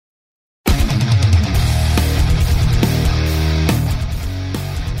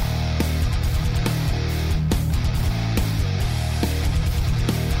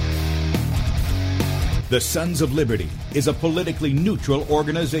The Sons of Liberty is a politically neutral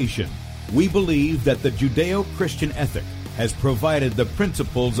organization. We believe that the Judeo-Christian ethic has provided the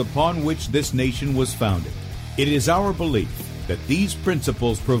principles upon which this nation was founded. It is our belief that these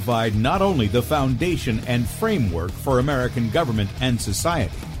principles provide not only the foundation and framework for American government and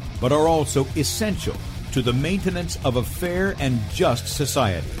society, but are also essential to the maintenance of a fair and just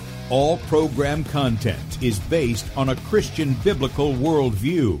society. All program content is based on a Christian biblical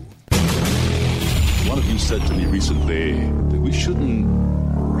worldview. One of you said to me recently that we shouldn't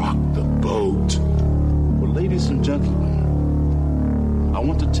rock the boat. Well, ladies and gentlemen, I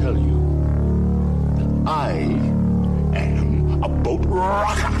want to tell you that I am a boat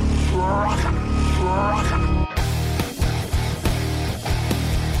rocker.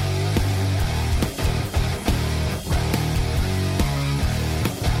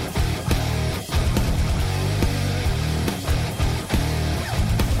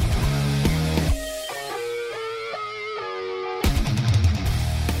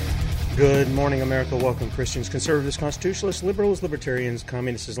 Good morning, America. Welcome, Christians, conservatives, constitutionalists, liberals, libertarians,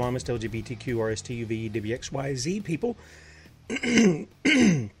 communists, Islamists, LGBTQ, RSTUV, WXYZ people.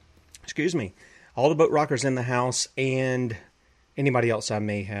 Excuse me. All the boat rockers in the house and anybody else I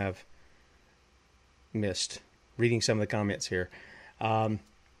may have missed. Reading some of the comments here. To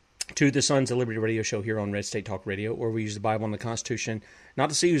the Sons of Liberty radio show here on Red State Talk Radio, where we use the Bible and the Constitution, not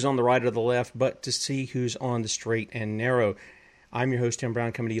to see who's on the right or the left, but to see who's on the straight and narrow. I'm your host, Tim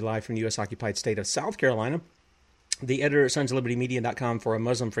Brown, coming to you live from the U.S.-occupied state of South Carolina. The editor at sonsoflibertymedia.com for our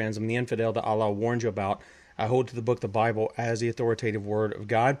Muslim friends. I'm the infidel that Allah warned you about. I hold to the book, the Bible, as the authoritative word of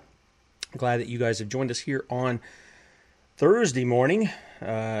God. I'm glad that you guys have joined us here on Thursday morning,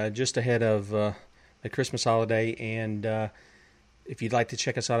 just ahead of the Christmas holiday. And if you'd like to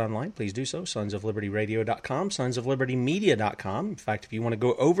check us out online, please do so. sonsoflibertyradio.com, sonsoflibertymedia.com. In fact, if you want to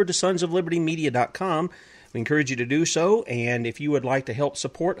go over to sonsoflibertymedia.com, we encourage you to do so, and if you would like to help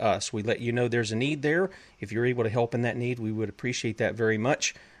support us, we let you know there's a need there. If you're able to help in that need, we would appreciate that very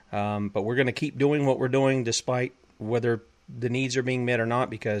much. But we're going to keep doing what we're doing despite whether the needs are being met or not,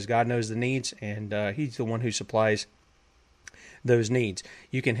 because God knows the needs, and He's the one who supplies those needs.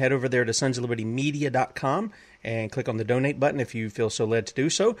 You can head over there to sonsoflibertymedia.com and click on the donate button if you feel so led to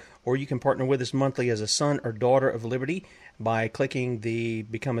do so, or you can partner with us monthly as a son or daughter of liberty by clicking the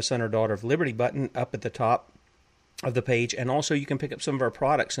Become a Son or Daughter of Liberty button up at the top of the page. And also you can pick up some of our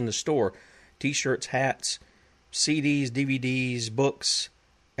products in the store: t-shirts, hats, CDs, DVDs, books,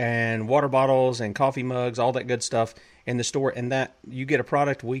 and water bottles and coffee mugs, all that good stuff in the store. And that you get a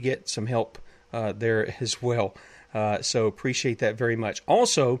product, we get some help there as well. So appreciate that very much.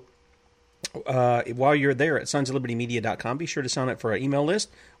 Also, while you're there at sonsoflibertymedia.com, be sure to sign up for our email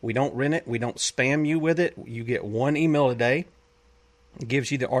list. We don't rent it. We don't spam you with it. You get one email a day. It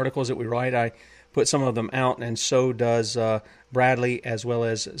gives you the articles that we write. I put some of them out, and so does Bradley, as well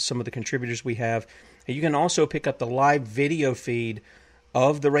as some of the contributors we have. And you can also pick up the live video feed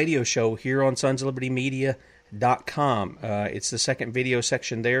of the radio show here on sonsoflibertymedia.com. It's the second video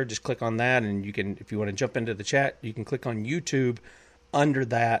section there. Just click on that, and you can, if you want to jump into the chat, you can click on YouTube under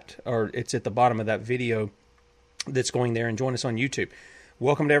that, or it's at the bottom of that video that's going there, and join us on YouTube.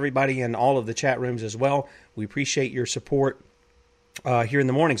 Welcome to everybody in all of the chat rooms as well. We appreciate your support here in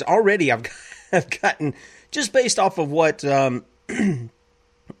the mornings. Already I've gotten, just based off of what I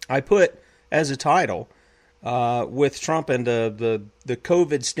put as a title with Trump and the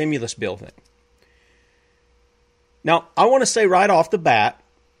COVID stimulus bill thing. Now, I want to say right off the bat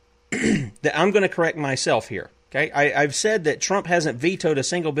that I'm going to correct myself here. Okay, I've said that Trump hasn't vetoed a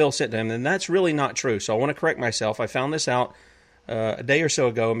single bill sent to him, and that's really not true. So I want to correct myself. I found this out a day or so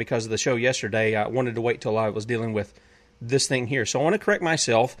ago, and because of the show yesterday, I wanted to wait till I was dealing with this thing here. So I want to correct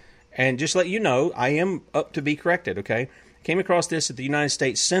myself and just let you know I am up to be corrected, okay? Came across this at the United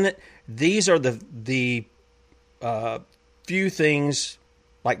States Senate. These are the few things,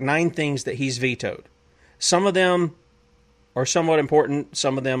 like 9 things that he's vetoed. Some of them are somewhat important.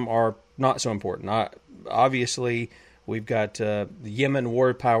 Some of them are not so important. Obviously, we've got the Yemen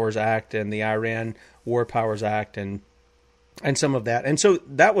War Powers Act and the Iran War Powers Act and some of that. And so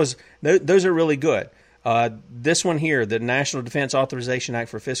those are really good. This one here, the National Defense Authorization Act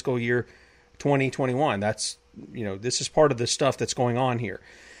for fiscal year 2021, that's, this is part of the stuff that's going on here.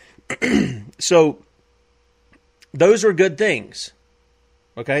 So those are good things.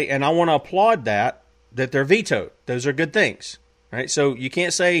 Okay, and I want to applaud that they're vetoed. Those are good things. Right? So you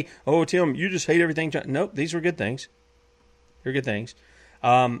can't say, "Oh, Tim, you just hate everything." Nope, these were good things. They're good things.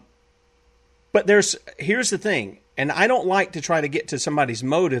 But here's the thing, and I don't like to try to get to somebody's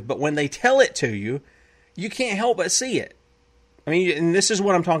motive, but when they tell it to you, you can't help but see it. I mean, and this is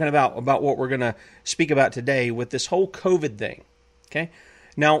what I'm talking about what we're going to speak about today with this whole COVID thing. Okay?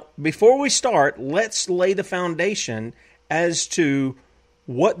 Now, before we start, let's lay the foundation as to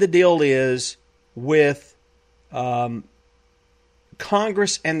what the deal is with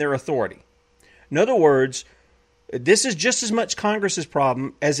Congress and their authority. In other words, this is just as much Congress's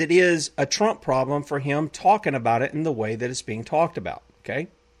problem as it is a Trump problem for him talking about it in the way that it's being talked about. Okay?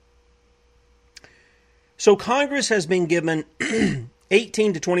 So Congress has been given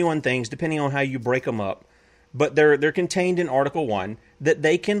 18 to 21 things, depending on how you break them up, but they're contained in Article 1 that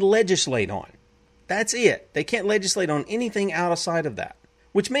they can legislate on. That's it. They can't legislate on anything outside of that,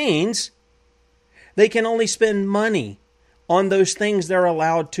 which means they can only spend money on those things they're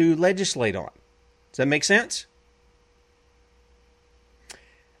allowed to legislate on. Does that make sense?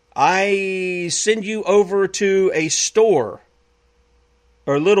 I send you over to a store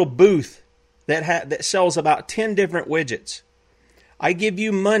or a little booth that sells about 10 different widgets. I give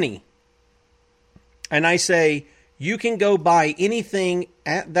you money and I say, you can go buy anything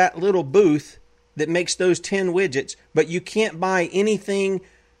at that little booth that makes those 10 widgets, but you can't buy any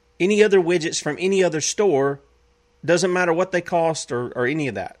other widgets from any other store. Doesn't matter what they cost or any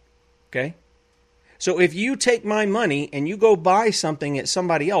of that. Okay? So if you take my money and you go buy something at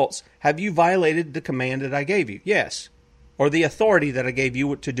somebody else, have you violated the command that I gave you? Yes. Or the authority that I gave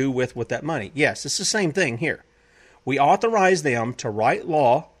you to do with that money? Yes, it's the same thing here. We authorize them to write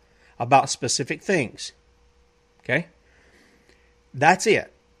law about specific things. Okay? That's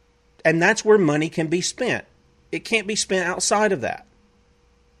it. And that's where money can be spent. It can't be spent outside of that.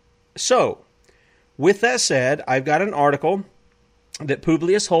 So, with that said, I've got an article that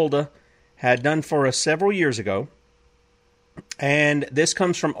Publius Hulda had done for us several years ago. And this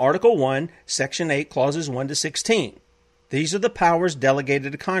comes from Article 1, Section 8, Clauses 1 to 16. These are the powers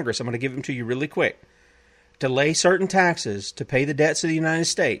delegated to Congress. I'm going to give them to you really quick. To lay certain taxes, to pay the debts of the United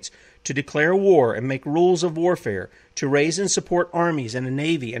States, to declare war and make rules of warfare, to raise and support armies and a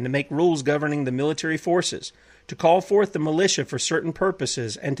navy, and to make rules governing the military forces, to call forth the militia for certain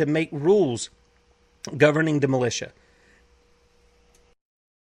purposes, and to make rules governing the militia,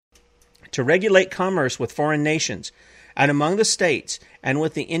 to regulate commerce with foreign nations and among the states and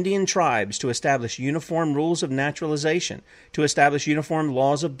with the Indian tribes, to establish uniform rules of naturalization, to establish uniform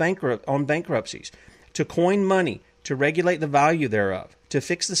laws of on bankruptcies, to coin money, to regulate the value thereof, to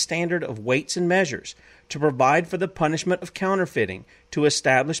fix the standard of weights and measures, to provide for the punishment of counterfeiting, to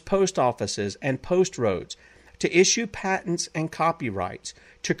establish post offices and post roads, to issue patents and copyrights,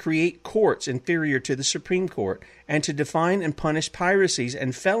 to create courts inferior to the Supreme Court, and to define and punish piracies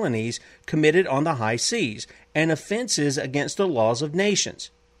and felonies committed on the high seas, and offenses against the laws of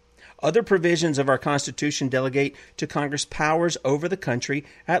nations. Other provisions of our Constitution delegate to Congress powers over the country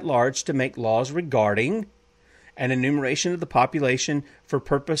at large to make laws regarding an enumeration of the population for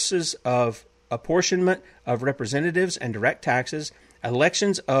purposes of apportionment of representatives and direct taxes,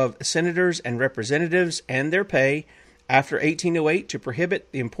 elections of senators and representatives and their pay, after 1808 to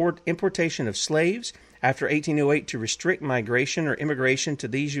prohibit the importation of slaves, after 1808 to restrict migration or immigration to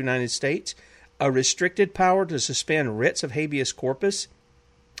these United States, a restricted power to suspend writs of habeas corpus,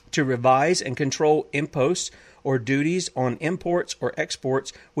 to revise and control imposts or duties on imports or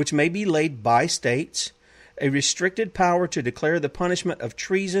exports which may be laid by states, a restricted power to declare the punishment of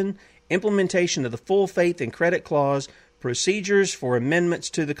treason, implementation of the full faith and credit clause, procedures for amendments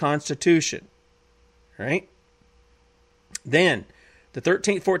to the Constitution. Right? Then, the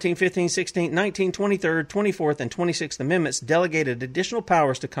 13th, 14th, 15th, 16th, 19th, 23rd, 24th, and 26th Amendments delegated additional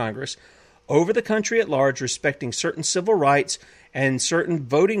powers to Congress over the country at large respecting certain civil rights and certain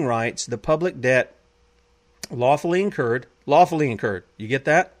voting rights, the public debt lawfully incurred. You get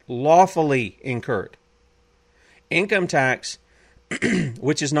that? Lawfully incurred. Income tax,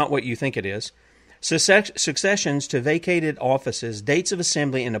 which is not what you think it is. Successions to vacated offices, dates of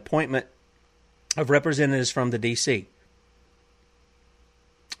assembly, and appointment of representatives from the D.C.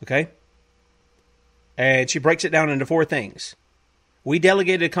 Okay? And she breaks it down into four things. We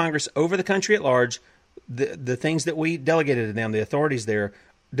delegated to Congress over the country at large. The things that we delegated to them, the authorities there,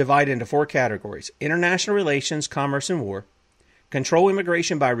 divide into four categories. International relations, commerce, and war. Control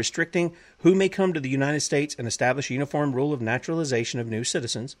immigration by restricting who may come to the United States and establish a uniform rule of naturalization of new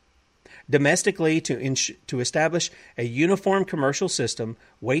citizens. Domestically, to establish a uniform commercial system,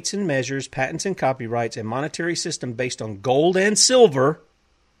 weights and measures, patents and copyrights, a monetary system based on gold and silver.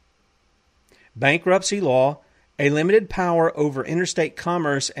 Bankruptcy law, a limited power over interstate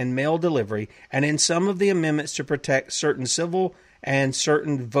commerce and mail delivery, and in some of the amendments to protect certain civil and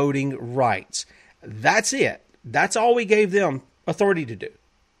certain voting rights. That's it. That's all we gave them authority to do.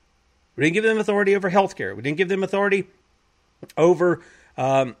 We didn't give them authority over health care. We didn't give them authority over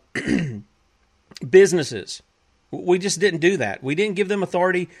businesses. We just didn't do that. We didn't give them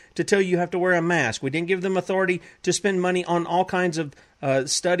authority to tell you have to wear a mask. We didn't give them authority to spend money on all kinds of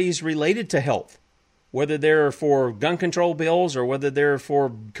studies related to health, whether they're for gun control bills or whether they're for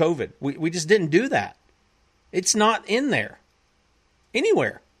COVID. We just didn't do that. It's not in there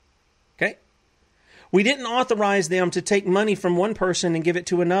anywhere. Okay? We didn't authorize them to take money from one person and give it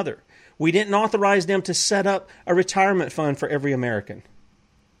to another. We didn't authorize them to set up a retirement fund for every American.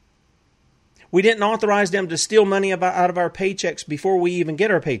 We didn't authorize them to steal money out of our paychecks before we even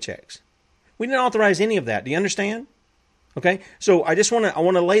get our paychecks. We didn't authorize any of that. Do you understand? Okay? So I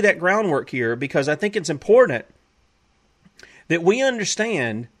want to lay that groundwork here because I think it's important that we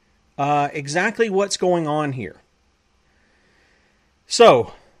understand exactly what's going on here.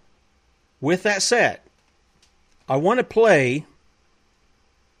 So, with that said, I want to play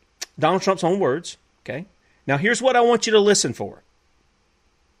Donald Trump's own words. Okay? Now here's what I want you to listen for.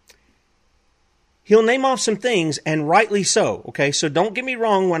 He'll name off some things, and rightly so. Okay, so don't get me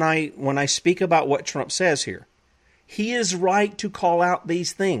wrong when I speak about what Trump says here. He is right to call out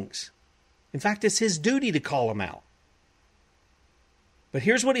these things. In fact, it's his duty to call them out. But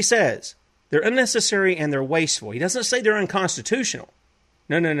here's what he says. They're unnecessary and they're wasteful. He doesn't say they're unconstitutional.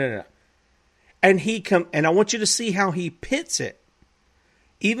 No. And I want you to see how he pits it.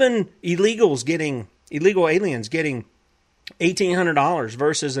 Even illegal aliens getting $1,800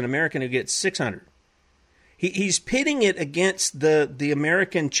 versus an American who gets $600. He's pitting it against the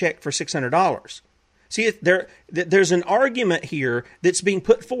American check for $600. See, there's an argument here that's being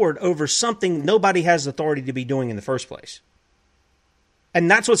put forward over something nobody has authority to be doing in the first place. And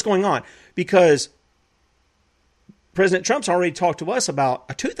that's what's going on, because President Trump's already talked to us about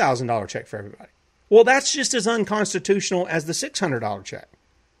a $2,000 check for everybody. Well, that's just as unconstitutional as the $600 check.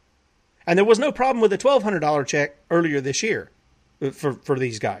 And there was no problem with the $1,200 check earlier this year for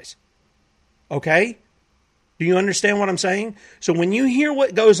these guys. Okay? Do you understand what I'm saying? So when you hear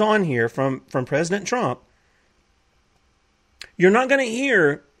what goes on here from President Trump, you're not going to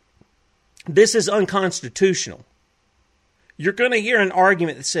hear this is unconstitutional. You're going to hear an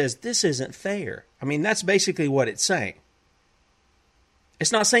argument that says this isn't fair. I mean, that's basically what it's saying.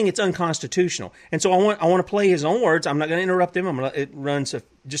 It's not saying it's unconstitutional. And so I want to play his own words. I'm not going to interrupt him. I'm going to let it run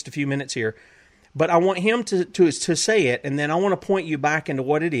just a few minutes here. But I want him to say it, and then I want to point you back into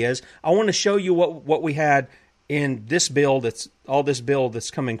what it is. I want to show you what we had in this bill that's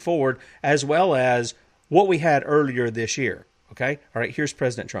coming forward, as well as what we had earlier this year. Okay? All right, here's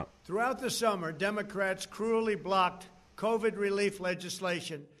President Trump. Throughout the summer, Democrats cruelly blocked COVID relief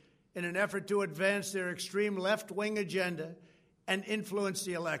legislation in an effort to advance their extreme left-wing agenda and influence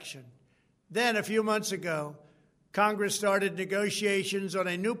the election. Then, a few months ago, Congress started negotiations on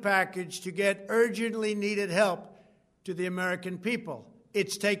a new package to get urgently needed help to the American people.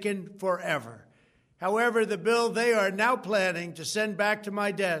 It's taken forever. However, the bill they are now planning to send back to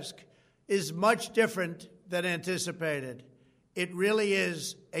my desk is much different than anticipated. It really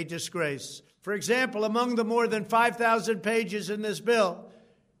is a disgrace. For example, among the more than 5,000 pages in this bill,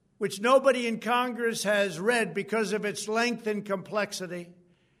 which nobody in Congress has read because of its length and complexity,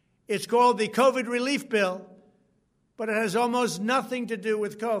 it's called the COVID Relief Bill, but it has almost nothing to do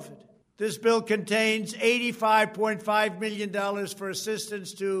with COVID. This bill contains $85.5 million for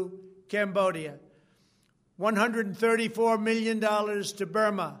assistance to Cambodia, $134 million to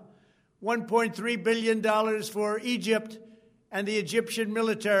Burma, $1.3 billion for Egypt and the Egyptian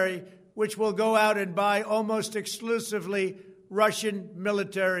military, which will go out and buy almost exclusively Russian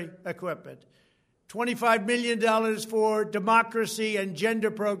military equipment, $25 million for democracy and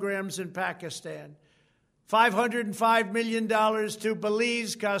gender programs in Pakistan, $505 million to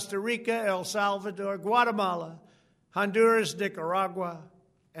Belize, Costa Rica, El Salvador, Guatemala, Honduras, Nicaragua,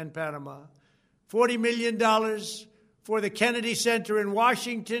 and Panama, $40 million for the Kennedy Center in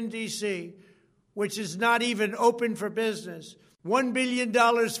Washington, D.C., which is not even open for business, $1 billion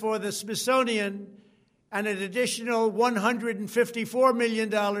for the Smithsonian, and an additional $154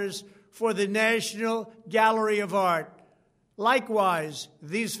 million for the National Gallery of Art. Likewise,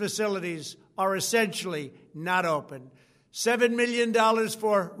 these facilities are essentially not open. $7 million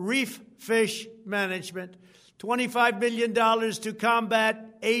for reef fish management, $25 million to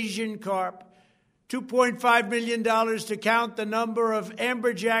combat Asian carp, $2.5 million to count the number of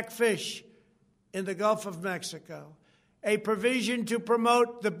amberjack fish in the Gulf of Mexico, a provision to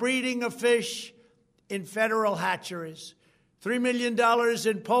promote the breeding of fish in federal hatcheries, $3 million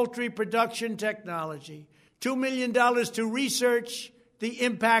in poultry production technology, $2 million to research the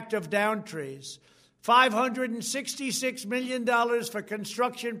impact of down trees, $566 million for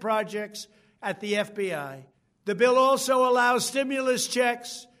construction projects at the FBI, The bill also allows stimulus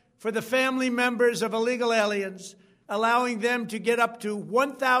checks for the family members of illegal aliens, allowing them to get up to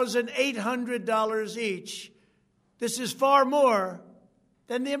 $1,800 each. This is far more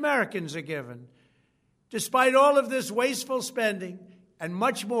than the Americans are given. Despite all of this wasteful spending and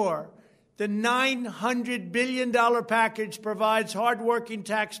much more, the $900 billion package provides hardworking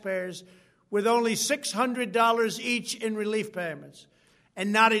taxpayers with only $600 each in relief payments.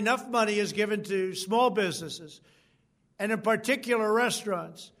 And not enough money is given to small businesses, and in particular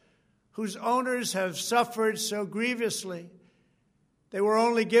restaurants, whose owners have suffered so grievously. They were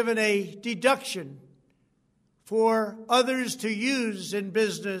only given a deduction for others to use in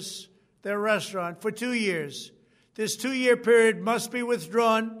business their restaurant for 2 years. This 2-year period must be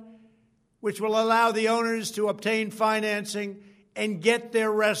withdrawn, which will allow the owners to obtain financing and get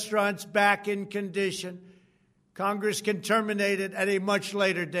their restaurants back in condition. Congress can terminate it at a much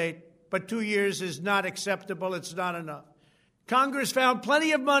later date, but 2 years is not acceptable. It's not enough. Congress found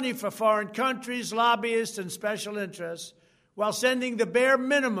plenty of money for foreign countries, lobbyists, and special interests, while sending the bare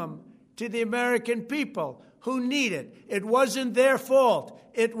minimum to the American people who need it. It wasn't their fault.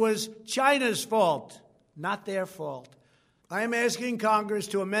 It was China's fault, not their fault. I am asking Congress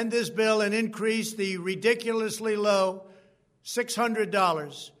to amend this bill and increase the ridiculously low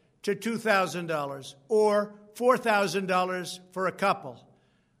 $600 to $2,000 or $4,000 for a couple.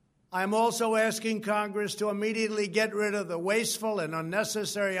 I am also asking Congress to immediately get rid of the wasteful and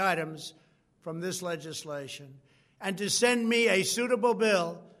unnecessary items from this legislation and to send me a suitable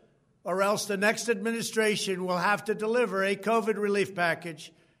bill, or else the next administration will have to deliver a COVID relief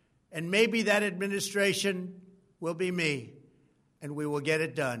package, and maybe that administration will be me, and we will get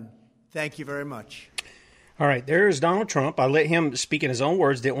it done. Thank you very much. All right, there's Donald Trump. I let him speak in his own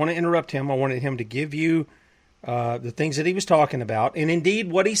words. Didn't want to interrupt him. I wanted him to give you the things that he was talking about. And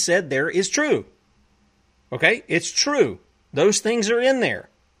indeed, what he said there is true. Okay? It's true. Those things are in there.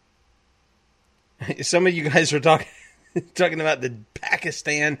 Some of you guys are talking about the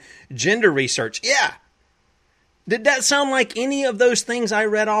Pakistan gender research. Yeah. Did that sound like any of those things I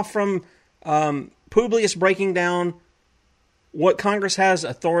read off from Publius breaking down what Congress has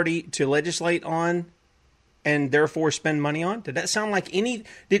authority to legislate on and therefore spend money on? Did that sound like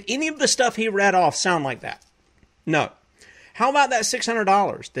did any of the stuff he read off sound like that? No. How about that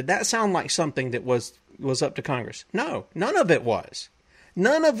 $600? Did that sound like something that was up to Congress? No, none of it was.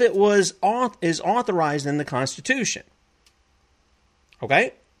 None of it is authorized in the Constitution.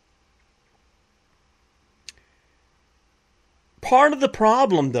 Okay? Part of the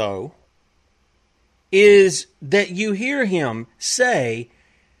problem, though, is that you hear him say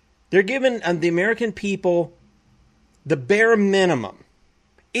they're giving the American people the bare minimum.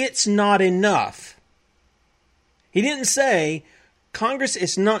 It's not enough. He didn't say, Congress,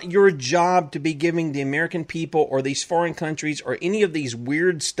 it's not your job to be giving the American people or these foreign countries or any of these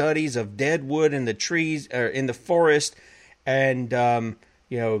weird studies of dead wood in the trees or in the forest and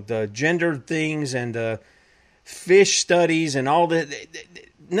the gender things and the fish studies and all that.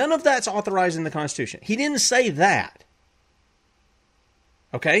 None of that's authorized in the Constitution. He didn't say that.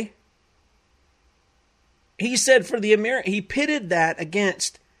 Okay? He said he pitted that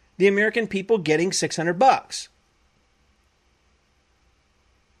against the American people getting $600.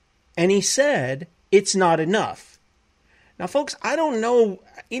 And he said, it's not enough. Now, folks, I don't know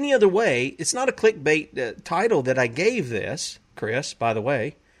any other way. It's not a clickbait title that I gave this, Chris, by the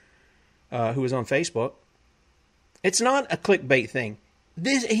way, who was on Facebook. It's not a clickbait thing.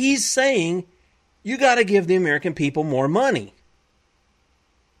 He's saying, you got to give the American people more money.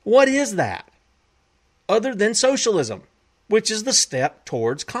 What is that? Other than socialism, which is the step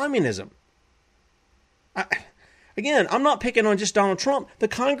towards communism. Again, I'm not picking on just Donald Trump. The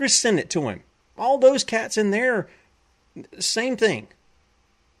Congress sent it to him. All those cats in there, same thing.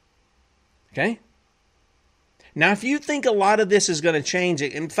 Okay? Now, if you think a lot of this is going to change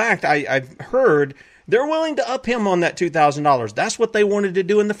it, in fact, I've heard they're willing to up him on that $2,000. That's what they wanted to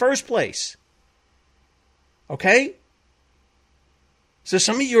do in the first place. Okay? So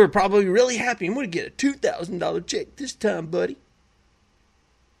some of you are probably really happy. I'm going to get a $2,000 check this time, buddy.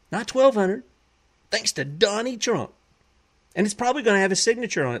 Not $1,200. Thanks to Donnie Trump. And it's probably going to have his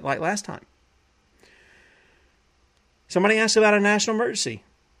signature on it like last time. Somebody asked about a national emergency.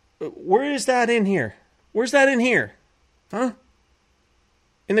 Where is that in here? Where's that in here? Huh?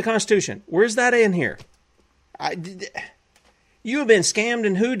 In the Constitution. Where's that in here? You have been scammed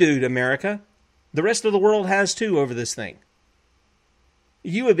and hoodooed, America. The rest of the world has too over this thing.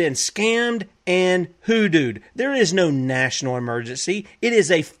 You have been scammed and hoodooed. There is no national emergency. It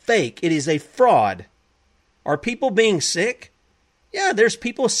is a fake. It is a fraud. Are people being sick? Yeah, there's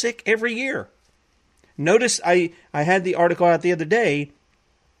people sick every year. Notice I had the article out the other day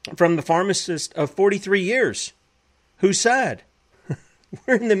from the pharmacist of 43 years who said,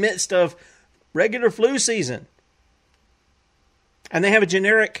 we're in the midst of regular flu season. And they have a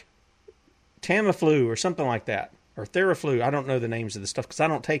generic Tamiflu or something like that, or Theraflu. I don't know the names of the stuff because I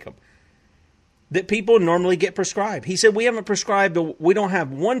don't take them, that people normally get prescribed. He said, we haven't prescribed, we don't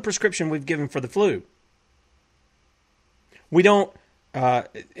have one prescription we've given for the flu. We don't,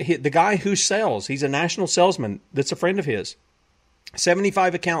 the guy who sells, he's a national salesman that's a friend of his,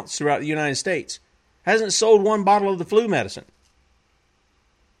 75 accounts throughout the United States, hasn't sold one bottle of the flu medicine.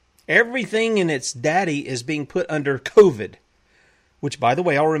 Everything in its daddy is being put under COVID, which, by the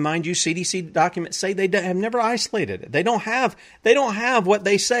way, I'll remind you, CDC documents say they have never isolated it. They don't have what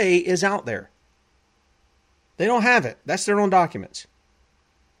they say is out there. They don't have it. That's their own documents.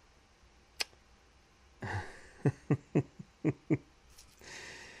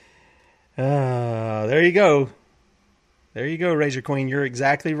 There you go. There you go, Razor Queen. You're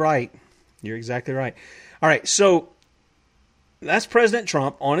exactly right. You're exactly right. All right, so that's President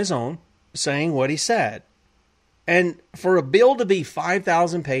Trump on his own saying what he said. And for a bill to be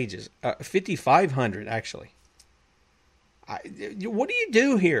 5,000 pages, 5,500 actually, what do you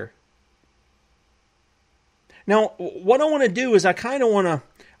do here? Now, what I want to do is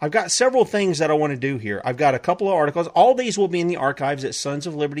I've got several things that I want to do here. I've got a couple of articles. All these will be in the archives at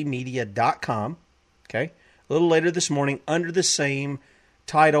sonsoflibertymedia.com. Okay? A little later this morning under the same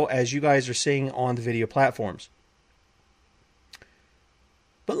title as you guys are seeing on the video platforms.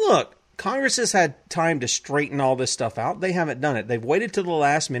 But look, Congress has had time to straighten all this stuff out. They haven't done it. They've waited till the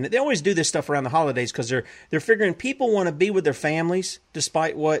last minute. They always do this stuff around the holidays because they're figuring people want to be with their families,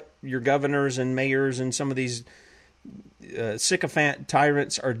 despite what your governors and mayors and some of these sycophant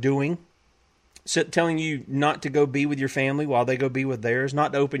tyrants are doing, telling you not to go be with your family while they go be with theirs,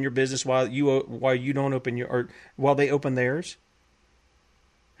 not to open your business while you don't open or while they open theirs.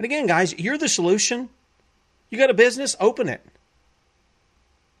 And again, guys, you're the solution. You got a business, open it.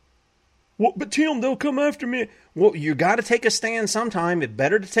 Well, but Tim, they'll come after me. Well, you got to take a stand sometime. It's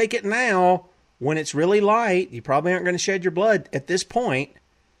better to take it now when it's really light. You probably aren't going to shed your blood at this point,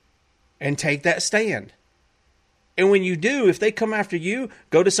 and take that stand. And when you do, if they come after you,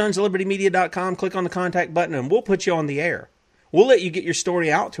 go to sonsoflibertymedia.com, click on the contact button, and we'll put you on the air. We'll let you get your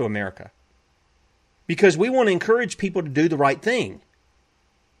story out to America. Because we want to encourage people to do the right thing.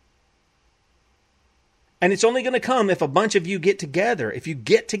 And it's only going to come if a bunch of you get together. If you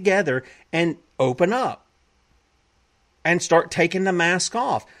get together and open up and start taking the mask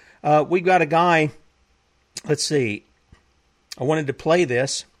off. We've got a guy, let's see, I wanted to play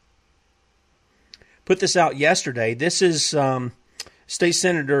this. Put this out yesterday. This is State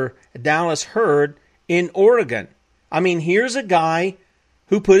Senator Dallas Hurd in Oregon. I mean, here's a guy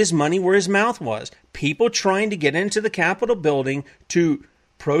who put his money where his mouth was. People trying to get into the Capitol building to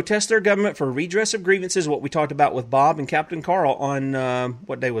protest their government for redress of grievances, what we talked about with Bob and Captain Carl on,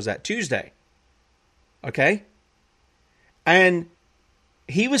 what day was that? Tuesday. Okay? And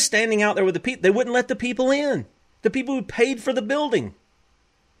he was standing out there with the people. They wouldn't let the people in. The people who paid for the building.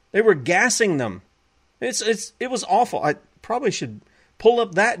 They were gassing them. It was awful. I probably should pull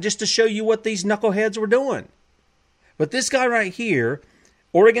up that just to show you what these knuckleheads were doing. But this guy right here,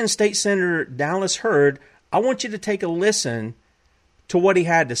 Oregon State Senator Dallas Hurd, I want you to take a listen to what he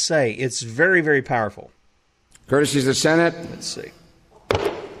had to say. It's very, very powerful. Courtesies of the Senate. Let's see.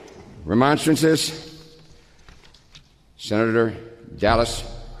 Remonstrances. Senator Dallas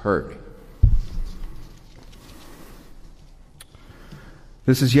Hurd.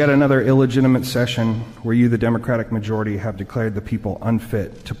 This is yet another illegitimate session where you, the Democratic majority, have declared the people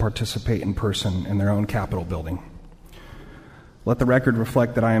unfit to participate in person in their own Capitol building. Let the record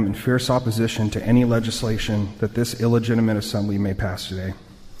reflect that I am in fierce opposition to any legislation that this illegitimate assembly may pass today.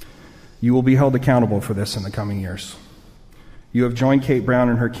 You will be held accountable for this in the coming years. You have joined Kate Brown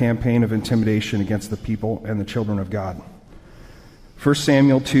in her campaign of intimidation against the people and the children of God. 1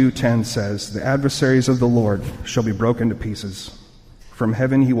 Samuel 2:10 says, "The adversaries of the Lord shall be broken to pieces. From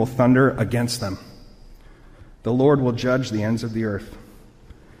heaven he will thunder against them. The Lord will judge the ends of the earth.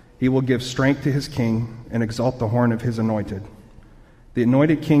 He will give strength to his king and exalt the horn of his anointed." The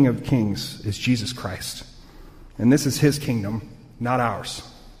anointed King of Kings is Jesus Christ, and this is his kingdom, not ours.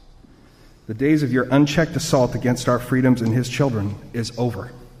 The days of your unchecked assault against our freedoms and his children is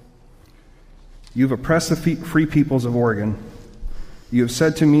over. You've oppressed the free peoples of Oregon. You have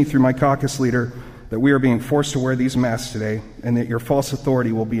said to me through my caucus leader that we are being forced to wear these masks today, and that your false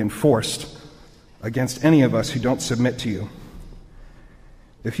authority will be enforced against any of us who don't submit to you.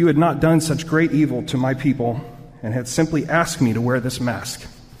 If you had not done such great evil to my people and had simply asked me to wear this mask,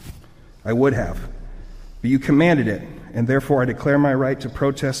 I would have. But you commanded it, and therefore I declare my right to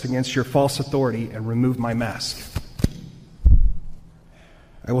protest against your false authority and remove my mask.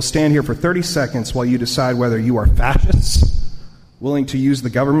 I will stand here for 30 seconds while you decide whether you are fascists, willing to use the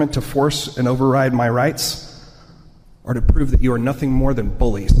government to force and override my rights, or to prove that you are nothing more than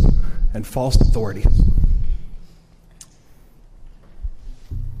bullies and false authorities.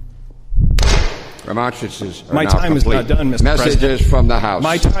 Remonstrances are My now time complete. is not done, Mr. Messages President. from the House.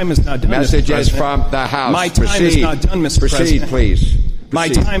 My time is not done, Mr. Messages President. from the House. My time is not done, Mr. Proceed, President. please. My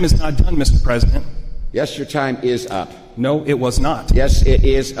Proceed. time is not done, Mr. President. Yes, your time is up. No, it was not. Yes, it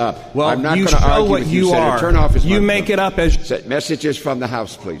is up. Well, I'm not you going to show argue what with you, you Senator. are. Turn off his You microphone. make it up as... Messages from the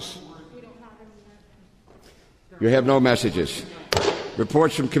House, please. You have no messages.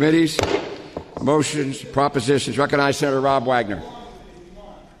 Reports from committees, motions, propositions. Recognize Senator Rob Wagner.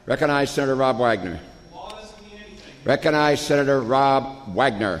 Recognize Senator Rob Wagner. Recognize Senator Rob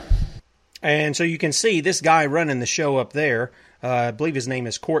Wagner. And so you can see this guy running the show up there, I believe his name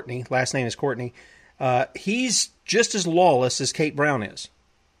is Courtney, last name is Courtney, he's just as lawless as Kate Brown is.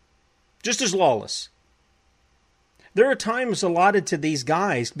 Just as lawless. There are times allotted to these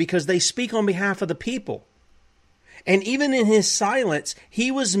guys because they speak on behalf of the people. And even in his silence,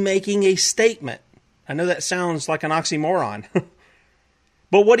 he was making a statement. I know that sounds like an oxymoron.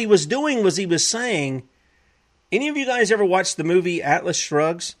 But what he was doing was he was saying, any of you guys ever watched the movie Atlas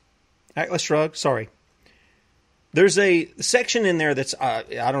Shrugged? Sorry. There's a section in there that's,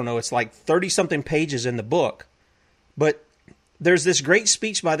 I don't know, it's like 30-something pages in the book. But there's this great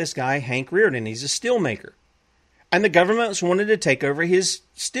speech by this guy, Hank Reardon. He's a steel maker. And the government wanted to take over his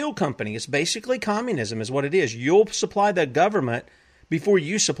steel company. It's basically communism is what it is. You'll supply the government before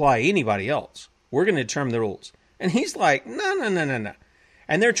you supply anybody else. We're going to determine the rules. And he's like, no.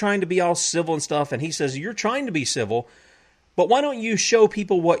 And they're trying to be all civil and stuff. And he says, you're trying to be civil, but why don't you show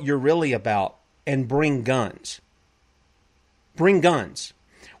people what you're really about and bring guns? Bring guns.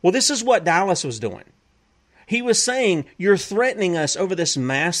 Well, this is what Dallas was doing. He was saying, you're threatening us over this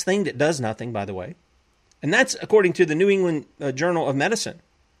mask thing that does nothing, by the way. And that's according to the New England Journal of Medicine.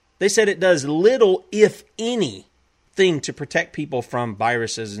 They said it does little, if anything, to protect people from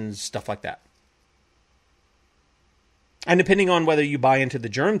viruses and stuff like that. And depending on whether you buy into the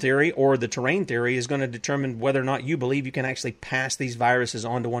germ theory or the terrain theory is going to determine whether or not you believe you can actually pass these viruses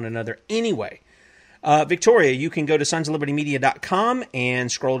on to one another anyway. Victoria, you can go to sonsoflibertymedia.com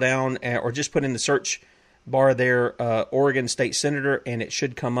and scroll down or just put in the search bar there, Oregon State Senator, and it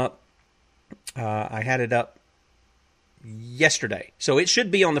should come up. I had it up yesterday. So it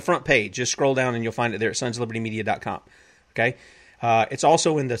should be on the front page. Just scroll down and you'll find it there at sonsoflibertymedia.com. Okay? It's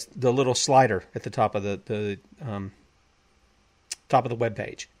also in the little slider at the top of the web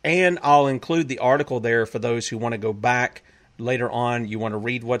page. And I'll include the article there for those who want to go back later on. You want to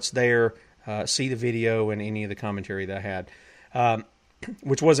read what's there, see the video and any of the commentary that I had,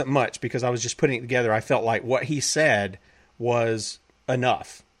 which wasn't much because I was just putting it together. I felt like what he said was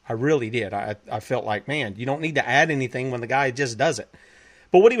enough. I really did. I felt like, man, you don't need to add anything when the guy just does it.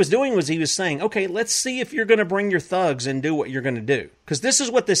 But what he was doing was he was saying, okay, let's see if you're going to bring your thugs and do what you're going to do. Because this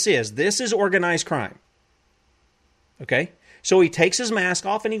is what this is. This is organized crime. Okay? So he takes his mask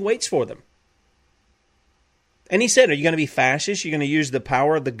off and he waits for them. And he said, are you going to be fascist? You're going to use the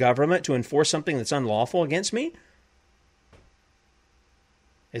power of the government to enforce something that's unlawful against me?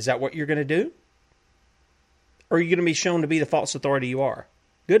 Is that what you're going to do? Or are you going to be shown to be the false authority you are?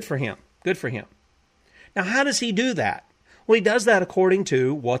 Good for him. Good for him. Now, how does he do that? Well, he does that according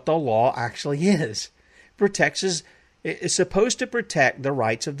to what the law actually is. It's supposed to protect the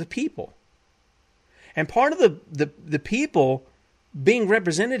rights of the people. And part of the people being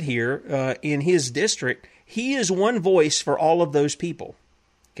represented here in his district, he is one voice for all of those people.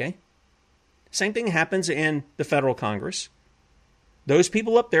 Okay? Same thing happens in the federal Congress. Those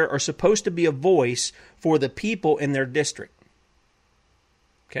people up there are supposed to be a voice for the people in their district.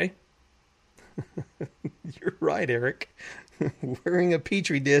 Okay? You're right, Eric. Wearing a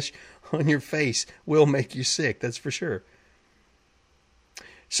Petri dish on your face will make you sick, that's for sure.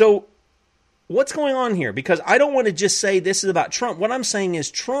 So, what's going on here? Because I don't want to just say this is about Trump. What I'm saying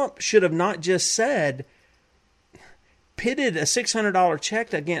is Trump should have not just pitted a $600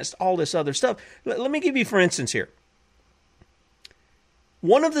 check against all this other stuff. Let me give you, for instance, here.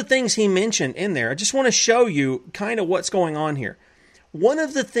 One of the things he mentioned in there, I just want to show you kind of what's going on here. One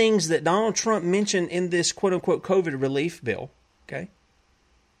of the things that Donald Trump mentioned in this quote-unquote COVID relief bill, okay,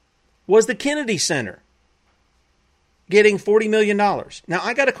 was the Kennedy Center getting $40 million. Now,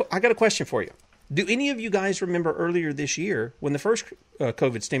 I got a question for you. Do any of you guys remember earlier this year when the first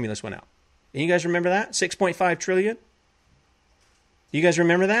COVID stimulus went out? And you guys remember that? $6.5 trillion? You guys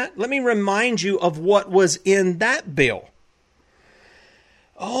remember that? Let me remind you of what was in that bill.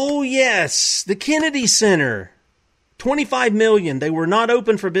 Oh, yes, the Kennedy Center. $25 million. They were not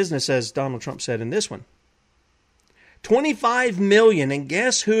open for business, as Donald Trump said in this one. $25 million. And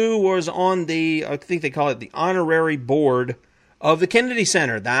guess who was on the, I think they call it the honorary board of the Kennedy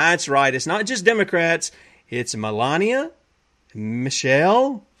Center? That's right. It's not just Democrats. It's Melania,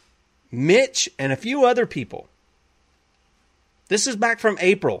 Michelle, Mitch, and a few other people. This is back from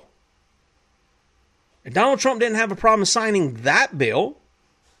April. And Donald Trump didn't have a problem signing that bill.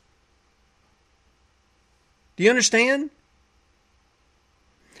 Do you understand?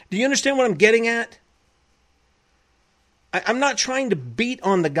 Do you understand what I'm getting at? I'm not trying to beat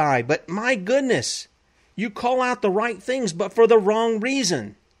on the guy, but my goodness, you call out the right things, but for the wrong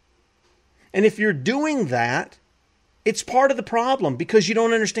reason. And if you're doing that, it's part of the problem because you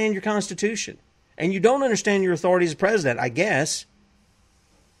don't understand your Constitution. And you don't understand your authority as president, I guess.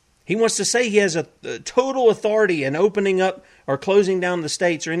 He wants to say he has a total authority in opening up or closing down the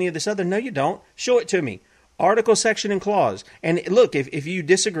states or any of this other. No, you don't. Show it to me. Article, section, and clause. And look, if you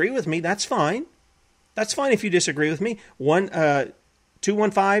disagree with me, that's fine. That's fine if you disagree with me.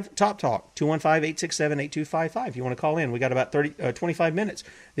 215 Top Talk, 215-867-8255. You want to call in. We got about 25 minutes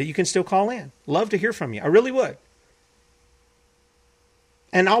that you can still call in. Love to hear from you. I really would.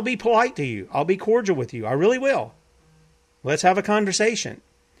 And I'll be polite to you. I'll be cordial with you. I really will. Let's have a conversation.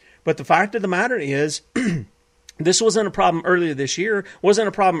 But the fact of the matter is, this wasn't a problem earlier this year. Wasn't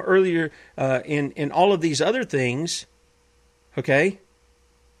a problem earlier in all of these other things. Okay?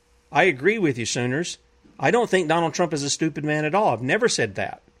 I agree with you, Sooners. I don't think Donald Trump is a stupid man at all. I've never said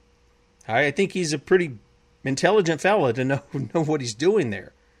that. I think he's a pretty intelligent fella to know what he's doing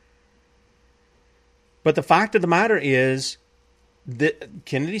there. But the fact of the matter is, the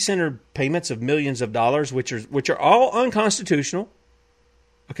Kennedy Center payments of millions of dollars, which are all unconstitutional,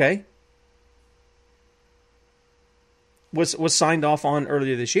 okay, was signed off on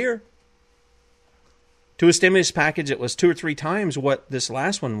earlier this year. To a stimulus package that was 2 or 3 times what this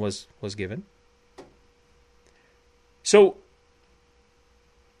last one was given. So,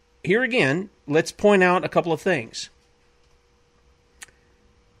 here again, let's point out a couple of things.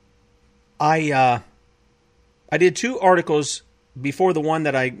 I did 2 articles before the one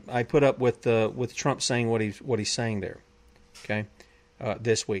that I put up with Trump saying what he's saying there. Okay,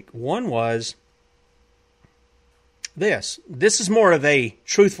 this week. One was this. This is more of a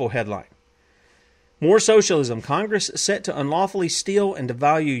truthful headline. More socialism. Congress set to unlawfully steal and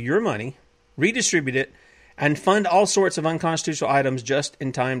devalue your money, redistribute it, and fund all sorts of unconstitutional items just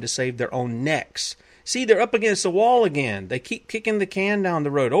in time to save their own necks. See, they're up against the wall again. They keep kicking the can down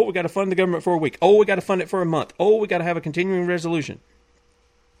the road. Oh, we got to fund the government for a week. Oh, we got to fund it for a month. Oh, we got to have a continuing resolution.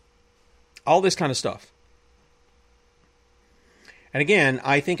 All this kind of stuff. And again,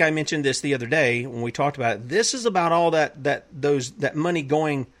 I think I mentioned this the other day when we talked about it. This is about all that money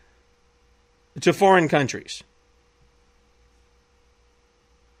going to foreign countries.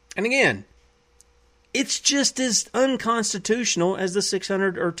 And again, it's just as unconstitutional as the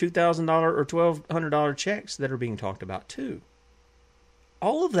 $600 or $2,000 or $1,200 checks that are being talked about too.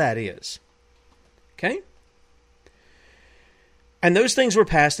 All of that is. Okay? And those things were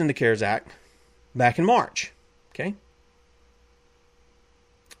passed in the CARES Act back in March. Okay?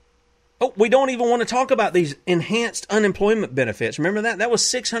 Oh, we don't even want to talk about these enhanced unemployment benefits. Remember that? That was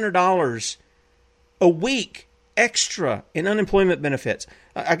 $600 a week extra in unemployment benefits.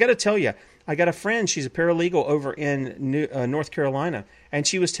 I got to tell you, I got a friend, she's a paralegal over in North Carolina, and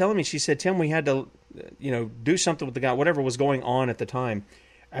she was telling me, she said, Tim, we had to, do something with the guy, whatever was going on at the time,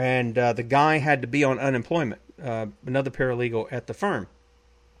 and the guy had to be on unemployment, another paralegal at the firm.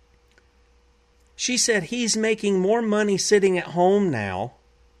 She said he's making more money sitting at home now.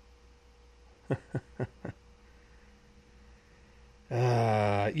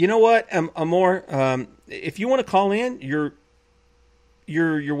 You know what, Amor? If you want to call in, you're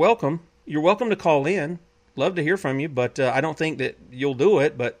welcome. You're welcome to call in. Love to hear from you, but I don't think that you'll do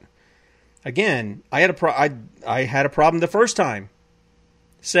it. But again, I had a problem the first time.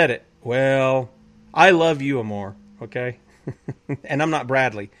 Said it. Well, I love you, Amor. Okay, and I'm not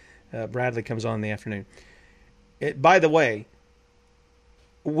Bradley. Bradley comes on in the afternoon. By the way,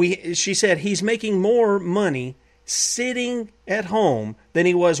 she said he's making more money sitting at home than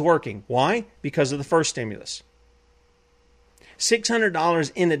he was working. Why? Because of the first stimulus.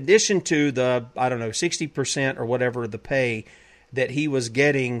 $600 in addition to the, 60% or whatever the pay that he was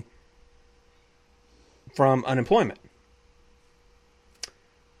getting from unemployment.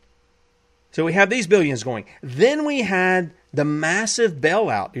 So we have these billions going. Then we had The massive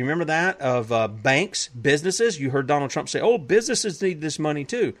bailout, do you remember that, of banks, businesses? You heard Donald Trump say, oh, businesses need this money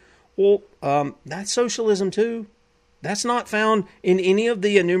too. Well, that's socialism too. That's not found in any of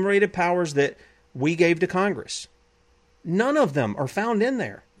the enumerated powers that we gave to Congress. None of them are found in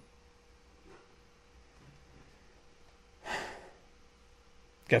there.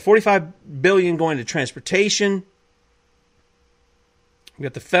 Got $45 billion going to transportation. We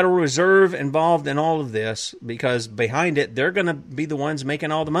got the Federal Reserve involved in all of this because behind it, they're going to be the ones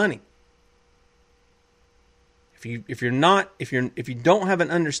making all the money. If you don't have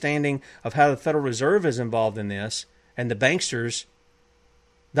an understanding of how the Federal Reserve is involved in this and the banksters,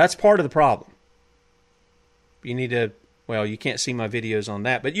 that's part of the problem. You need to, well, you can't see my videos on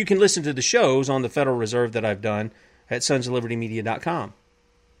that, but you can listen to the shows on the Federal Reserve that I've done at sonsoflibertymedia.com.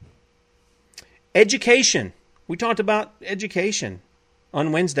 Education. We talked about education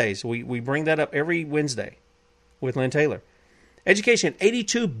on Wednesdays. We bring that up every Wednesday with Lynn Taylor. Education,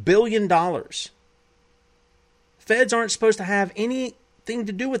 $82 billion. Feds aren't supposed to have anything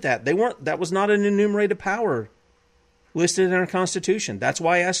to do with that. That was not an enumerated power listed in our Constitution. That's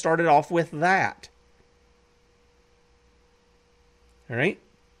why I started off with that. All right?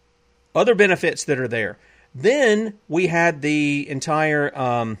 Other benefits that are there. Then we had the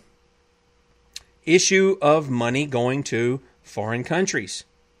entire issue of money going to foreign countries.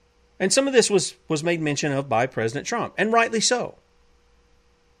 And some of this was made mention of by President Trump, and rightly so.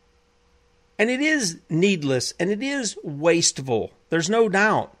 And it is needless, and it is wasteful. There's no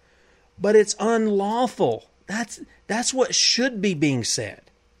doubt. But it's unlawful. That's what should be being said.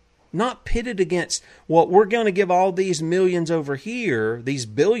 Not pitted against, well, we're going to give all these millions over here, these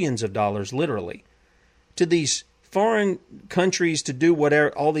billions of dollars, literally, to these foreign countries to do whatever,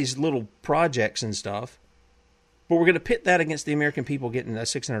 all these little projects and stuff. But we're going to pit that against the American people getting a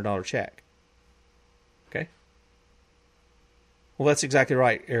 $600 check. Okay? Well, that's exactly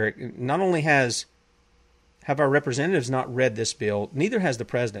right, Eric. Not only have our representatives not read this bill, neither has the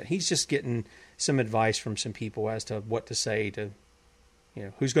president. He's just getting some advice from some people as to what to say to,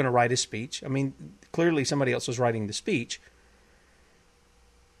 who's going to write his speech. I mean, clearly somebody else was writing the speech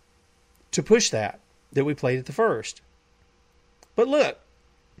to push that we played at the first. But look,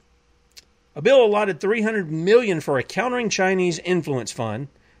 a bill allotted $300 million for a countering Chinese influence fund,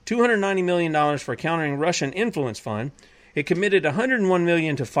 $290 million for a countering Russian influence fund. It committed $101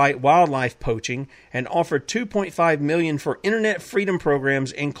 million to fight wildlife poaching and offered $2.5 million for internet freedom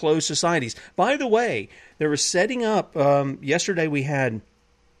programs in closed societies. By the way, there was setting up, yesterday we had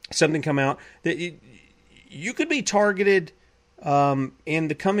something come out that you could be targeted in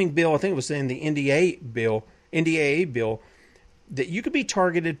the coming bill. I think it was in the NDAA bill, that you could be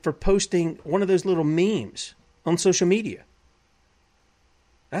targeted for posting one of those little memes on social media.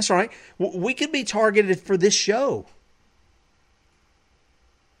 That's right. We could be targeted for this show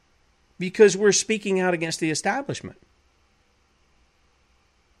because we're speaking out against the establishment.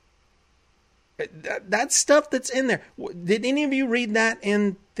 That's stuff that's in there. Did any of you read that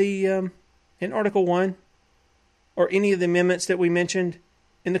in the in Article 1? Or any of the amendments that we mentioned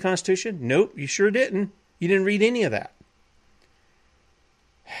in the Constitution? Nope, you sure didn't. You didn't read any of that.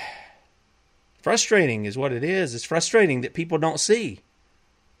 Frustrating is what it is. It's frustrating that people don't see.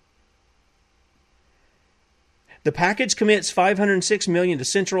 The package commits $506 million to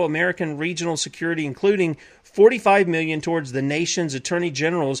Central American regional security, including $45 million towards the nation's attorney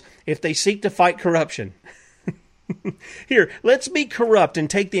generals if they seek to fight corruption. Here, let's be corrupt and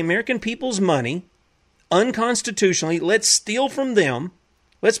take the American people's money unconstitutionally. Let's steal from them.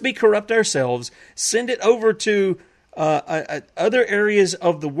 Let's be corrupt ourselves. Send it over to other areas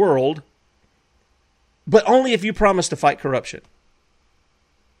of the world, but only if you promise to fight corruption.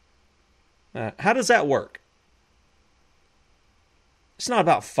 How does that work? It's not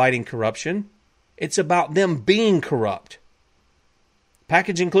about fighting corruption. It's about them being corrupt.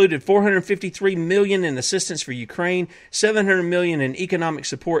 Package included $453 million in assistance for Ukraine, $700 million in economic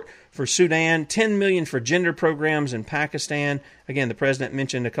support for Sudan, $10 million for gender programs in Pakistan. Again, the president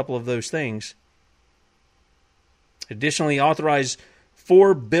mentioned a couple of those things. Additionally, authorized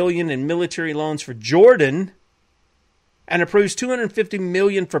 $4 billion in military loans for Jordan and approves $250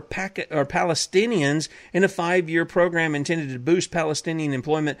 million for Palestinians in a 5-year program intended to boost Palestinian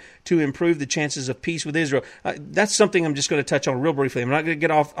employment to improve the chances of peace with Israel. That's something I'm just going to touch on real briefly. I'm not going to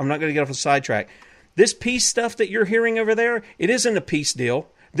get off a sidetrack. This peace stuff that you're hearing over there, it isn't a peace deal.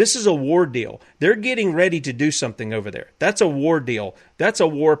 This is a war deal. They're getting ready to do something over there. That's a war deal. That's a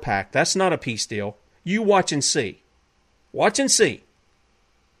war pact. That's not a peace deal. You watch and see. Watch and see.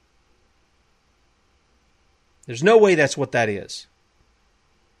 There's no way that's what that is.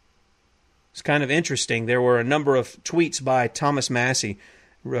 It's kind of interesting. There were a number of tweets by Thomas Massey,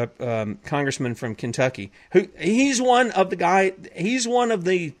 congressman from Kentucky. He's one of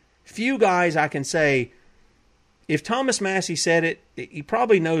the few guys I can say, if Thomas Massey said it, he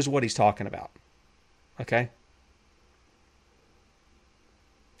probably knows what he's talking about. Okay?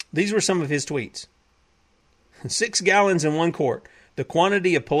 These were some of his tweets. 6 gallons in 1 quart. The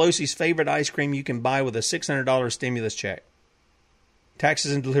quantity of Pelosi's favorite ice cream you can buy with a $600 stimulus check.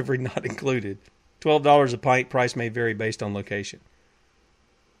 Taxes and delivery not included. $12 a pint. Price may vary based on location.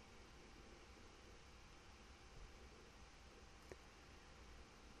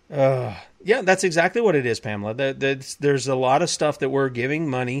 Yeah, that's exactly what it is, Pamela. There's a lot of stuff that we're giving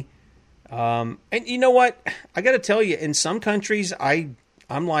money. And you know what? I got to tell you, in some countries, I'm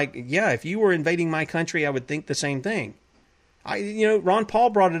like, yeah, if you were invading my country, I would think the same thing. Ron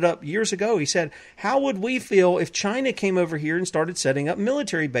Paul brought it up years ago. He said, how would we feel if China came over here and started setting up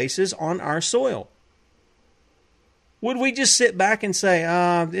military bases on our soil? Would we just sit back and say,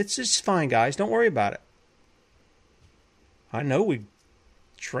 it's just fine, guys, don't worry about it? I know we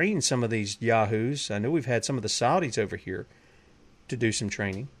trained some of these yahoos. I know we've had some of the Saudis over here to do some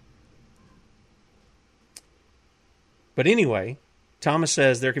training. But anyway, Thomas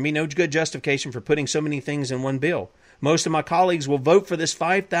says there can be no good justification for putting so many things in one bill. Most of my colleagues will vote for this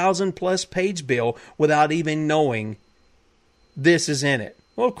 5,000-plus page bill without even knowing this is in it.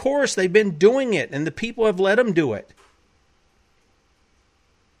 Well, of course, they've been doing it, and the people have let them do it.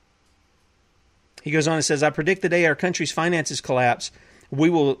 He goes on and says, I predict the day our country's finances collapse, we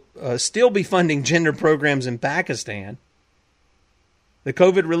will still be funding gender programs in Pakistan. The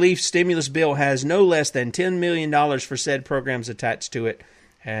COVID relief stimulus bill has no less than $10 million for said programs attached to it.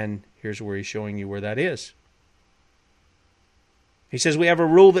 And here's where he's showing you where that is. He says we have a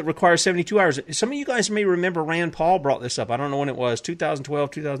rule that requires 72 hours. Some of you guys may remember Rand Paul brought this up. I don't know when it was,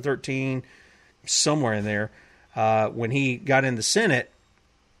 2012, 2013, somewhere in there, when he got in the Senate.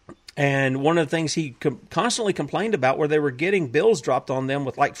 And one of the things he constantly complained about were they were getting bills dropped on them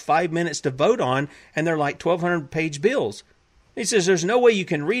with like 5 minutes to vote on, and they're like 1,200-page bills. He says there's no way you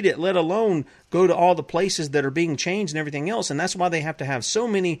can read it, let alone go to all the places that are being changed and everything else. And that's why they have to have so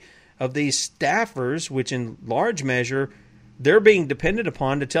many of these staffers, which in large measure they're being depended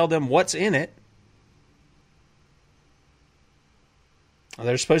upon to tell them what's in it.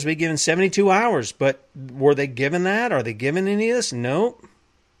 They're supposed to be given 72 hours, but were they given that? Are they given any of this? No.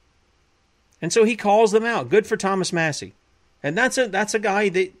 And so he calls them out. Good for Thomas Massey. And that's a guy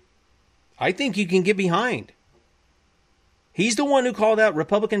that I think you can get behind. He's the one who called out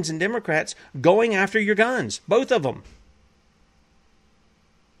Republicans and Democrats going after your guns, both of them.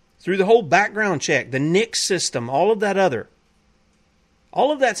 Through the whole background check, the NICS system, all of that other.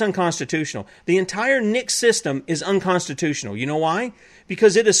 All of that's unconstitutional. The entire NICS system is unconstitutional. You know why?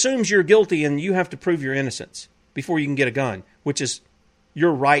 Because it assumes you're guilty and you have to prove your innocence before you can get a gun, which is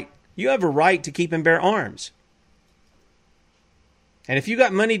your right. You have a right to keep and bear arms. And if you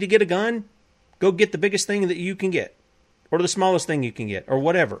got money to get a gun, go get the biggest thing that you can get, or the smallest thing you can get, or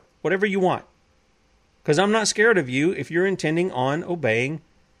whatever you want. Because I'm not scared of you if you're intending on obeying,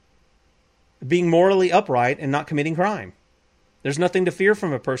 being morally upright and not committing crime. There's nothing to fear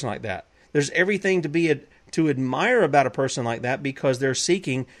from a person like that. There's everything to admire about a person like that because they're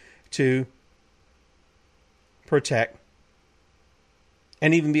seeking to protect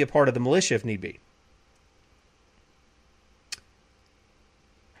and even be a part of the militia if need be.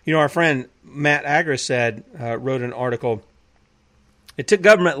 You know, our friend Matt Agris wrote an article, it took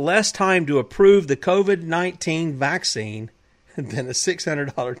government less time to approve the COVID-19 vaccine than a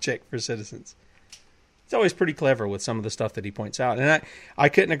 $600 check for citizens. It's always pretty clever with some of the stuff that he points out. And I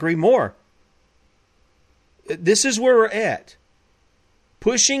couldn't agree more. This is where we're at.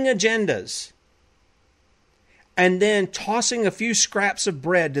 Pushing agendas and then tossing a few scraps of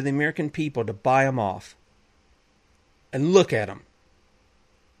bread to the American people to buy them off. And look at them.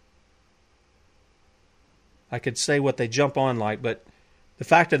 I could say what they jump on like, but the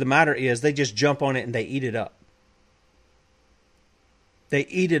fact of the matter is they just jump on it and they eat it up. They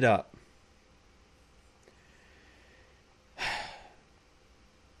eat it up.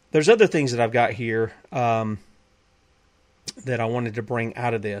 There's other things that I've got here that I wanted to bring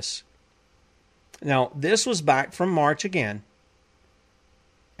out of this. Now, this was back from March again.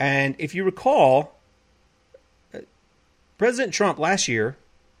 And if you recall, President Trump last year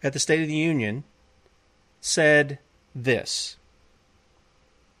at the State of the Union said this.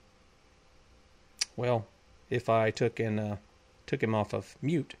 Well, if I took him off of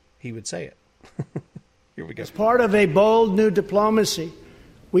mute, he would say it. Here we go. As part of a bold new diplomacy,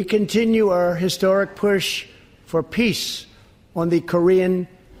 we continue our historic push for peace on the Korean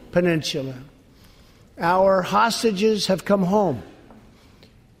Peninsula. Our hostages have come home.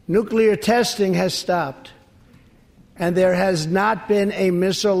 Nuclear testing has stopped, and there has not been a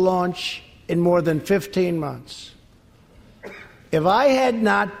missile launch in more than 15 months. If I had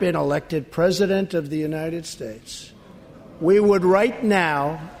not been elected President of the United States, we would right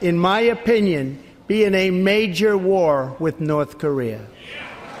now, in my opinion, be in a major war with North Korea.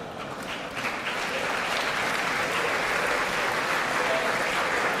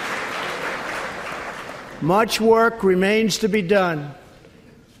 Much work remains to be done,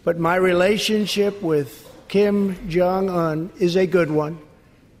 but my relationship with Kim Jong-un is a good one.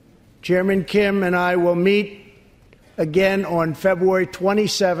 Chairman Kim and I will meet again on February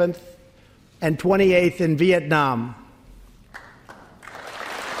 27th and 28th in Vietnam.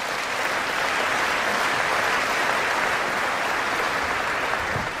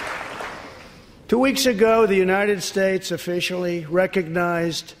 Two weeks ago, the United States officially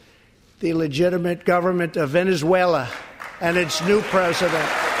recognized the legitimate government of Venezuela and its new president,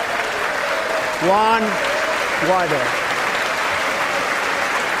 Juan Guaido.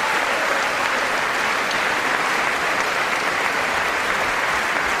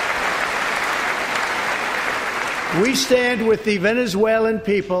 We stand with the Venezuelan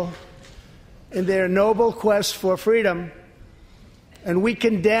people in their noble quest for freedom, and we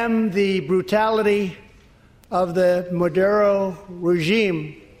condemn the brutality of the Maduro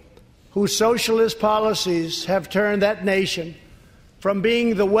regime, whose socialist policies have turned that nation from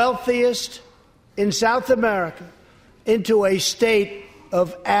being the wealthiest in South America into a state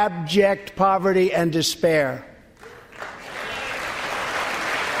of abject poverty and despair.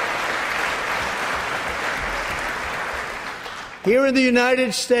 Here in the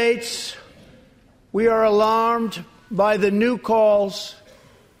United States, we are alarmed by the new calls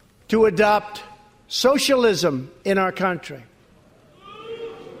to adopt socialism in our country.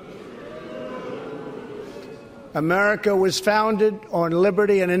 America was founded on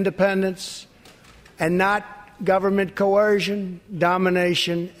liberty and independence, and not government coercion,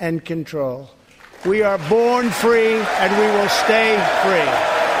 domination, and control. We are born free, and we will stay free.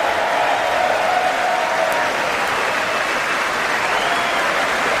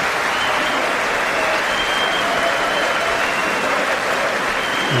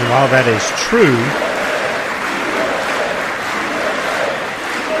 And while that is true,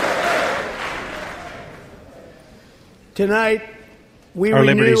 tonight, we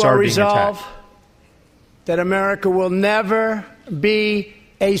renew our resolve that America will never be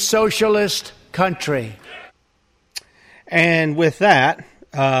a socialist country. And with that,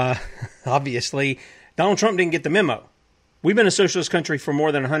 obviously, Donald Trump didn't get the memo. We've been a socialist country for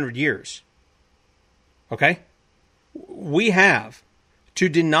more than 100 years. Okay? We have. To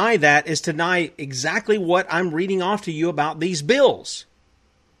deny that is to deny exactly what I'm reading off to you about these bills.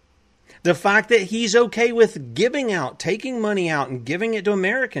 The fact that he's okay with giving out, taking money out, and giving it to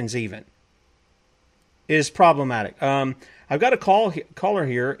Americans even is problematic. I've got a caller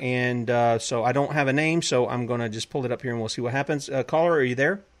here, and so I don't have a name, so I'm going to just pull it up here and we'll see what happens. Caller, are you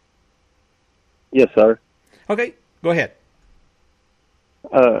there? Yes, sir. Okay, go ahead.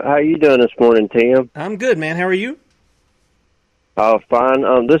 How you doing this morning, Tim? I'm good, man. How are you?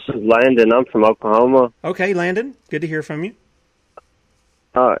 Fine. This is Landon. I'm from Oklahoma. Okay, Landon. Good to hear from you.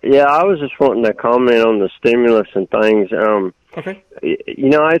 Yeah, I was just wanting to comment on the stimulus and things. Okay. You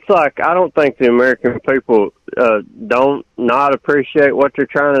know, it's like I don't think the American people don't not appreciate what they're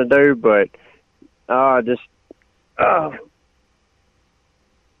trying to do, but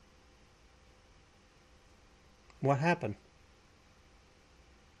What happened?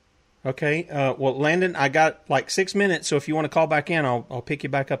 Okay. Well, Landon, I got like 6 minutes, so if you want to call back in, I'll pick you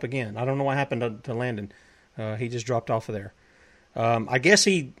back up again. I don't know what happened to Landon. He just dropped off of there. I guess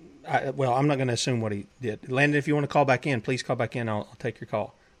I'm not going to assume what he did. Landon, if you want to call back in, please call back in. I'll take your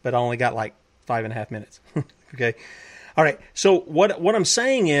call. But I only got like 5.5 minutes. Okay. All right. So what I'm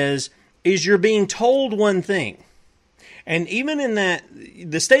saying is you're being told one thing. And even in that,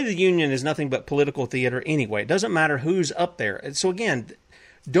 the State of the Union is nothing but political theater anyway. It doesn't matter who's up there. And so again,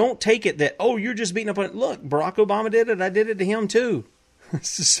 don't take it that, oh, you're just beating up on it. Look, Barack Obama did it. I did it to him too.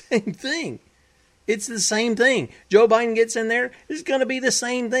 It's the same thing. It's the same thing. Joe Biden gets in there, it's going to be the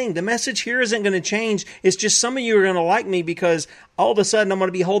same thing. The message here isn't going to change. It's just some of you are going to like me because all of a sudden I'm going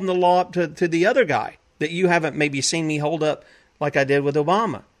to be holding the law up to the other guy that you haven't maybe seen me hold up like I did with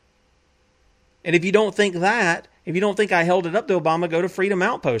Obama. And if you don't think that, if you don't think I held it up to Obama, go to Freedom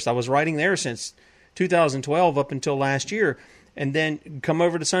Outpost. I was writing there since 2012 up until last year. And then come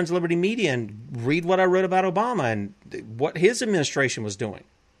over to Sons of Liberty Media and read what I wrote about Obama and what his administration was doing.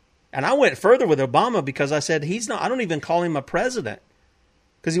 And I went further with Obama because I said I don't even call him a president.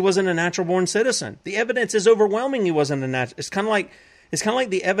 because he wasn't a natural-born citizen. The evidence is overwhelming he wasn't a natural. It's kind of like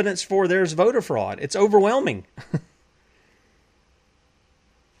the evidence for there's voter fraud. It's overwhelming.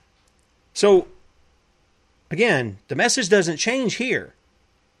 So, again, the message doesn't change here.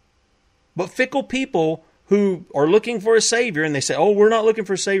 But fickle people who are looking for a savior, and they say, oh, we're not looking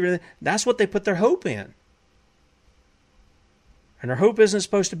for a savior, that's what they put their hope in. And their hope isn't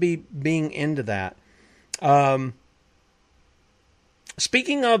supposed to be being into that.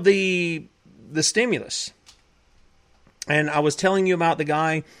 Speaking of the stimulus, and I was telling you about the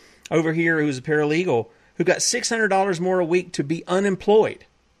guy over here who's a paralegal who got $600 more a week to be unemployed.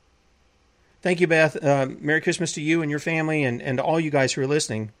 Thank you, Beth. Merry Christmas to you and your family and to all you guys who are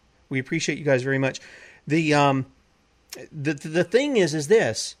listening. We appreciate you guys very much. The thing is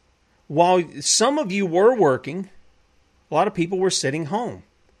this. While some of you were working, a lot of people were sitting home.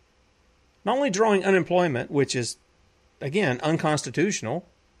 Not only drawing unemployment, which is, again, unconstitutional,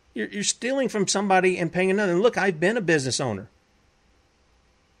 you're stealing from somebody and paying another. And look, I've been a business owner.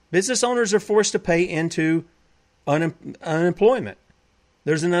 Business owners are forced to pay into unemployment.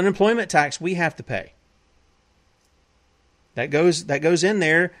 There's an unemployment tax we have to pay. That goes in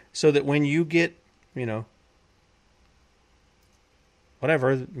there so that when you get,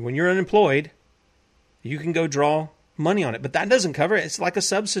 whatever, when you're unemployed, you can go draw money on it. But that doesn't cover it. It's like a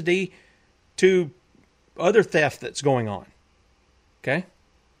subsidy to other theft that's going on. Okay?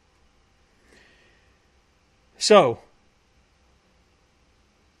 So,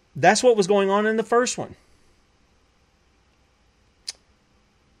 that's what was going on in the first one.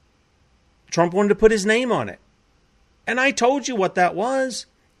 Trump wanted to put his name on it. And I told you what that was.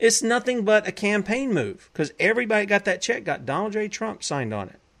 It's nothing but a campaign move. Because everybody got that check, got Donald J. Trump signed on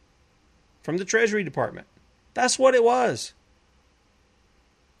it. From the Treasury Department. That's what it was.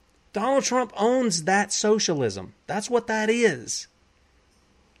 Donald Trump owns that socialism. That's what that is.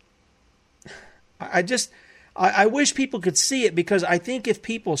 I wish people could see it, because I think if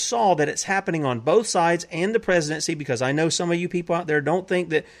people saw that it's happening on both sides and the presidency, because I know some of you people out there don't think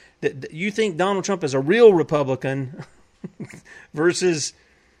that you think Donald Trump is a real Republican versus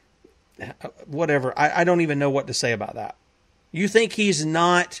whatever. I don't even know what to say about that. You think he's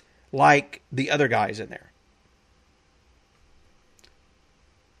not like the other guys in there.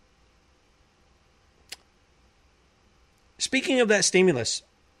 Speaking of that stimulus,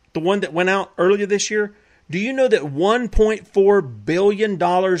 the one that went out earlier this year, do you know that $1.4 billion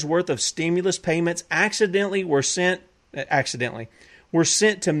worth of stimulus payments were sent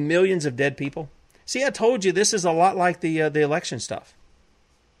to millions of dead people? See, I told you this is a lot like the election stuff.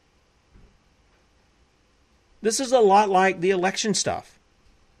 This is a lot like the election stuff.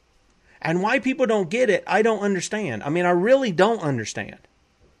 And why people don't get it, I don't understand. I mean, I really don't understand.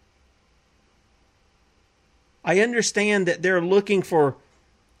 I understand that they're looking for,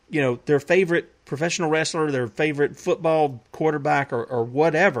 their favorite professional wrestler, their favorite football quarterback, or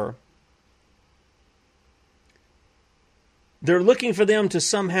whatever. They're looking for them to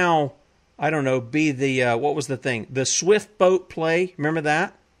somehow, be the, what was the thing? The Swift Boat play. Remember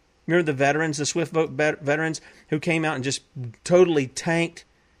that? Remember the veterans, the Swift Boat veterans who came out and just totally tanked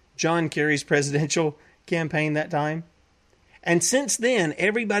John Kerry's presidential campaign that time? And since then,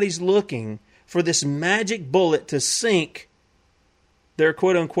 everybody's looking for this magic bullet to sink their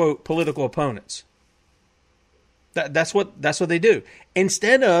quote-unquote political opponents. That's what they do.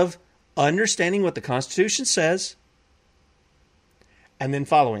 Instead of understanding what the Constitution says and then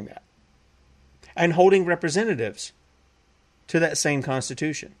following that. And holding representatives to that same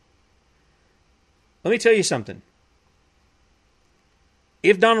Constitution. Let me tell you something.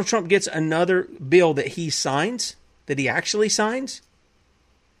 If Donald Trump gets another bill that he signs, that he actually signs,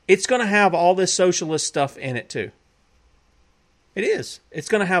 it's going to have all this socialist stuff in it too. It is. It's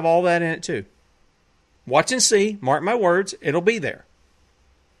going to have all that in it too. Watch and see. Mark my words. It'll be there.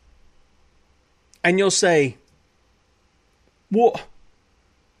 And you'll say, well,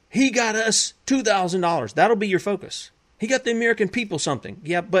 he got us $2,000. That'll be your focus. He got the American people something.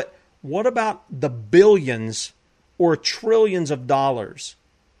 Yeah, but what about the billions or trillions of dollars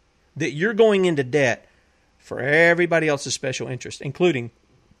that you're going into debt for everybody else's special interest, including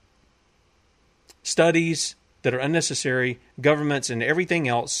studies that are unnecessary, governments and everything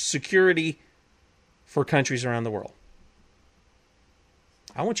else, security for countries around the world?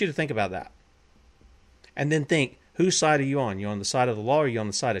 I want you to think about that. And then think, whose side are you on? You on the side of the law, or are you on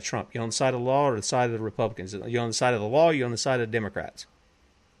the side of Trump? You on the side of the law or the side of the Republicans? Are you on the side of the law, or are you on the side of the Democrats?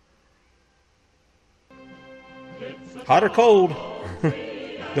 Hot or cold,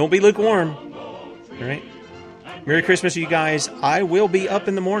 don't be lukewarm. All right? Merry Christmas, you guys. I will be up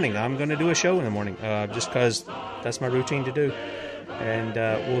in the morning. I'm going to do a show in the morning just because that's my routine to do. And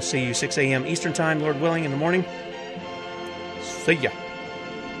we'll see you 6 a.m. Eastern Time, Lord willing, in the morning. See ya.